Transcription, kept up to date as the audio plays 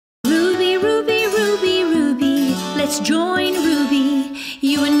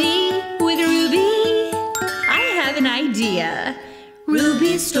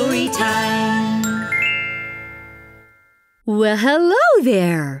is story time. Well, hello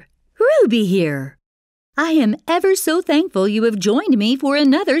there. Ruby here. I am ever so thankful you have joined me for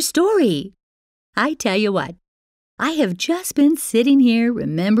another story. I tell you what, I have just been sitting here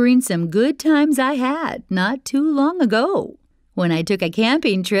remembering some good times I had not too long ago when I took a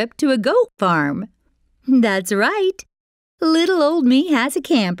camping trip to a goat farm. That's right. Little old me has a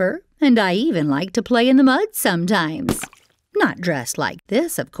camper, and I even like to play in the mud sometimes. Not dressed like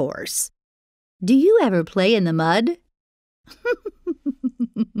this, of course. Do you ever play in the mud?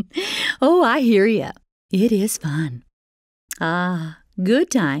 Oh, I hear ya. It is fun. Ah,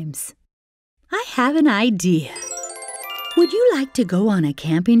 good times. I have an idea. Would you like to go on a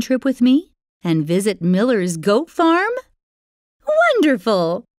camping trip with me and visit Miller's goat farm?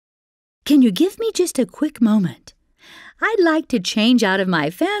 Wonderful! Can you give me just a quick moment? I'd like to change out of my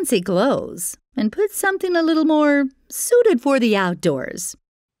fancy clothes and put something a little more suited for the outdoors.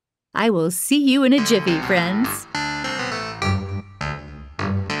 I will see you in a jiffy, friends.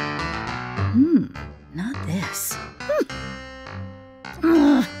 Not this.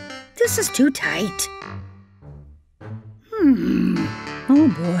 This is too tight. Oh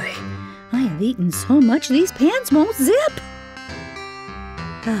boy, I have eaten so much these pants won't zip.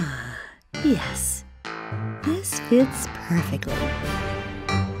 Ah, yes. This fits perfectly.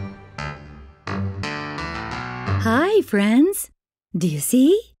 Hi, friends. Do you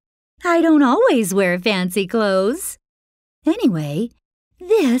see? I don't always wear fancy clothes. Anyway,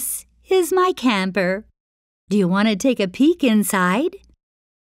 this is my camper. Do you want to take a peek inside?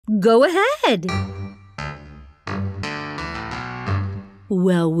 Go ahead.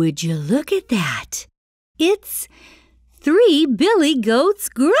 Well, would you look at that? It's 3 Billy Goats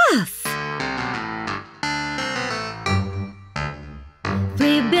Gruff.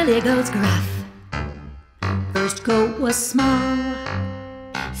 3 Billy Goats Gruff. First goat was small.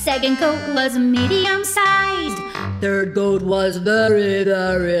 Second goat was medium-sized. Third goat was very,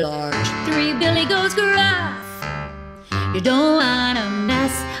 very large. 3 Billy Goats Gruff. You don't want to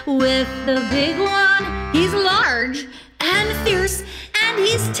mess with the big one. He's large and fierce and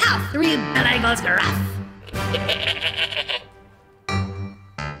he's tough. 3 Billy Goats Gruff.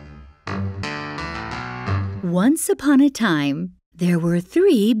 Once upon a time, there were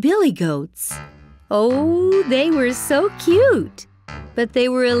 3 billy goats. Oh, they were so cute, but they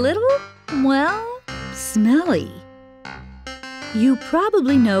were a little, well, smelly. You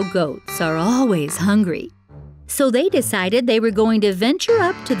probably know goats are always hungry, so they decided they were going to venture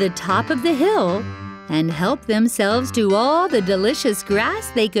up to the top of the hill and help themselves to all the delicious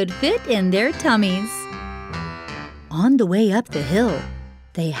grass they could fit in their tummies. On the way up the hill,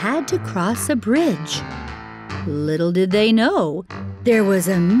 they had to cross a bridge. Little did they know, there was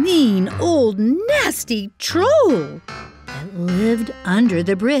a mean, old, nasty troll that lived under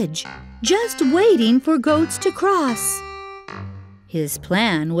the bridge, just waiting for goats to cross. His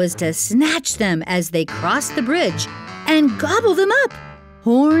plan was to snatch them as they crossed the bridge and gobble them up,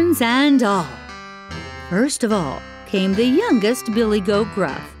 horns and all. First of all came the youngest Billy Goat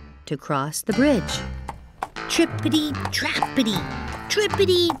Gruff to cross the bridge. Trippity-trappity,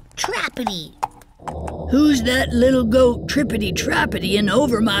 trippity-trappity. Who's that little goat trippity-trappitying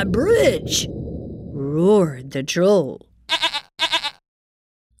over my bridge? Roared the troll.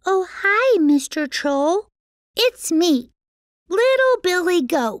 Oh, hi, Mr. Troll. It's me, Little Billy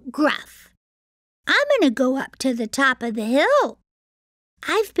Goat Gruff. I'm going to go up to the top of the hill.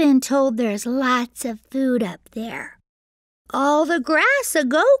 I've been told there's lots of food up there. All the grass a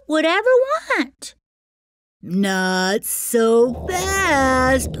goat would ever want. Not so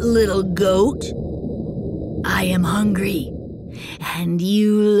fast, little goat. I am hungry, and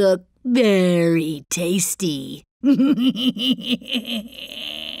you look very tasty.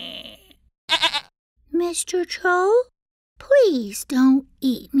 Mr. Troll, please don't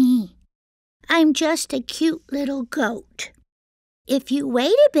eat me. I'm just a cute little goat. If you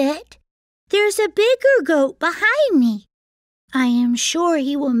wait a bit, there's a bigger goat behind me. I am sure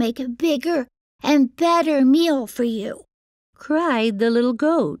he will make a bigger and better meal for you, cried the little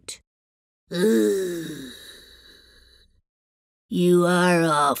goat. Ugh. You are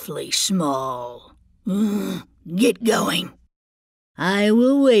awfully small. Get going. I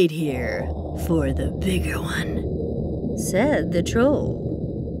will wait here for the bigger one, said the troll.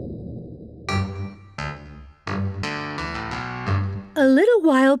 A little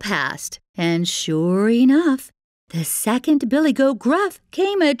while passed, and sure enough, the second Billy Goat Gruff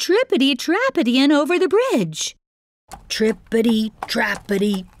came a trippity-trappitying over the bridge.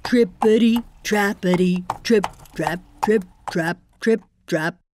 Trippity-trappity, trippity-trappity, trip-trap, trip-trap,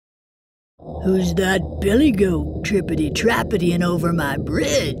 trip-trap. Who's that Billy Goat trippity-trappetying over my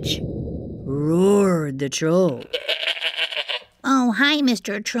bridge? Roared the troll. Oh, hi,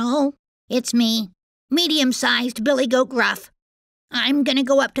 Mr. Troll. It's me, medium-sized Billy Goat Gruff. I'm gonna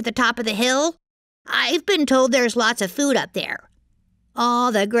go up to the top of the hill. I've been told there's lots of food up there.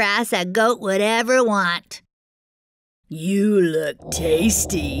 All the grass a goat would ever want. You look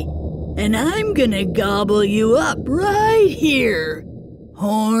tasty, and I'm gonna gobble you up right here.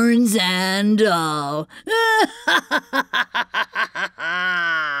 Horns and all.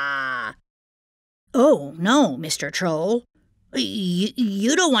 Oh, no, Mr. Troll.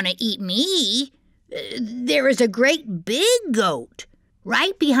 You don't want to eat me. There is a great big goat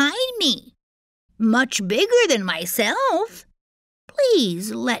right behind me, much bigger than myself.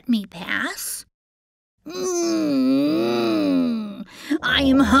 Please let me pass.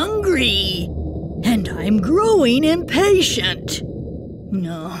 I'm hungry, and I'm growing impatient.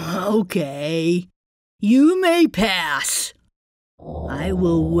 Okay, you may pass. I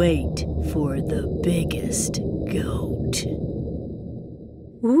will wait for the biggest goat.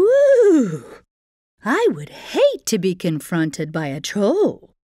 Woo! I would hate to be confronted by a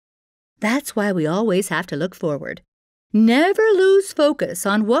troll. That's why we always have to look forward. Never lose focus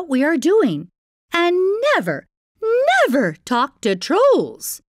on what we are doing. And never, never talk to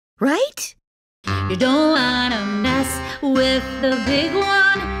trolls. Right? You don't want to mess with the big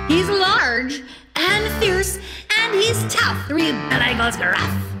one. He's large and fierce and he's tough. 3 Billy Goats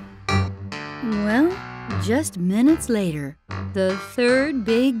Gruff. Well, just minutes later, the third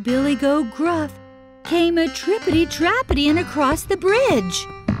big Billy Goat Gruff came a trippity-trappetying across the bridge.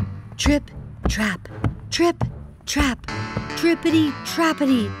 Trip, trap, trip, trap,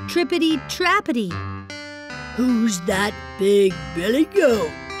 trippity-trappety, trippity-trappety. Who's that big Billy Goat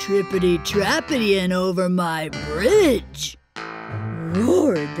trippity-trappetying over my bridge?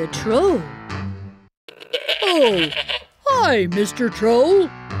 Roared the troll. Oh, hi, Mr. Troll.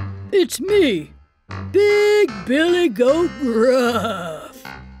 It's me, Big Billy Goat Gruff.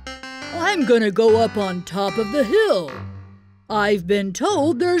 I'm gonna go up on top of the hill. I've been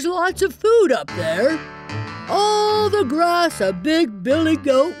told there's lots of food up there. All the grass a big Billy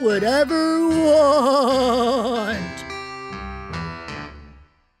Goat would ever want.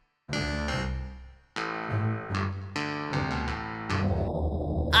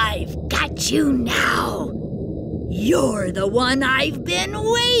 I've got you now. You're the one I've been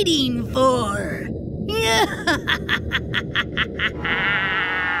waiting for.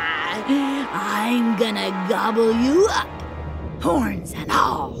 I'm gonna gobble you up, horns and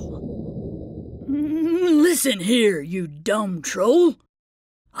all. Listen here, you dumb troll.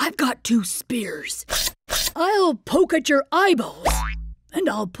 I've got 2 spears. I'll poke at your eyeballs, and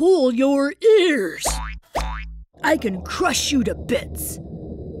I'll pull your ears. I can crush you to bits,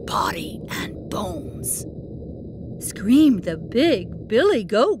 body and bones. Screamed the big Billy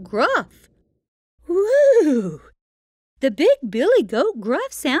Goat Gruff. Woo! The big Billy Goat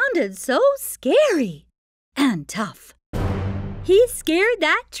Gruff sounded so scary and tough. He scared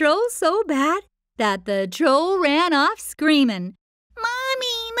that troll so bad that the troll ran off screaming,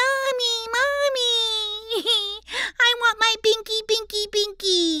 Mommy, Mommy, Mommy! I want my binky, binky,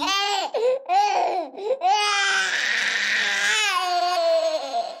 binky!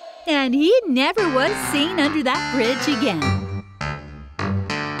 and he never was seen under that bridge again.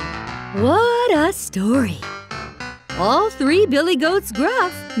 What a story! All 3 Billy Goats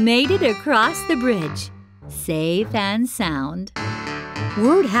Gruff made it across the bridge, safe and sound.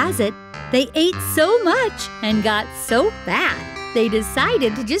 Word has it, they ate so much and got so fat, they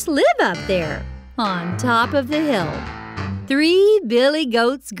decided to just live up there, on top of the hill. 3 Billy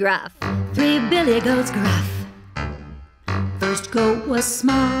Goats Gruff. 3 Billy Goats Gruff. First goat was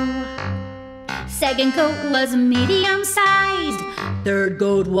small. Second goat was medium-sized. Third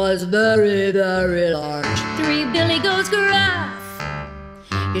goat was very, very large. 3 Billy Goats Gruff.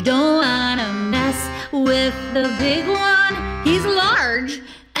 You don't want to mess with the big one. He's large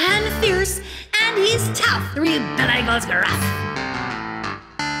and fierce and he's tough. 3 Billy Goats Gruff.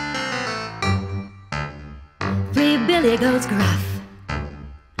 3 Billy Goats Gruff.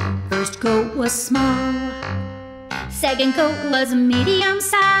 First goat was small. Second goat was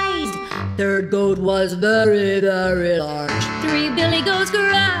medium-sized. Third goat was very, very large. 3 Billy Goats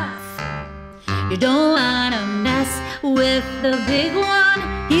Gruff. You don't want to mess with the big one.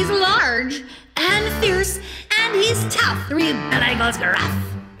 He's large and fierce and he's tough. 3 Billy Goats Gruff.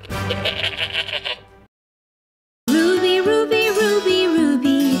 Ruby, Ruby, Ruby,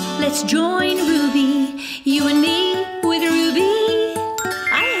 Ruby, let's join Ruby. You and me with Ruby.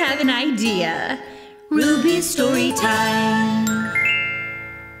 I have an idea. Ruby's story time.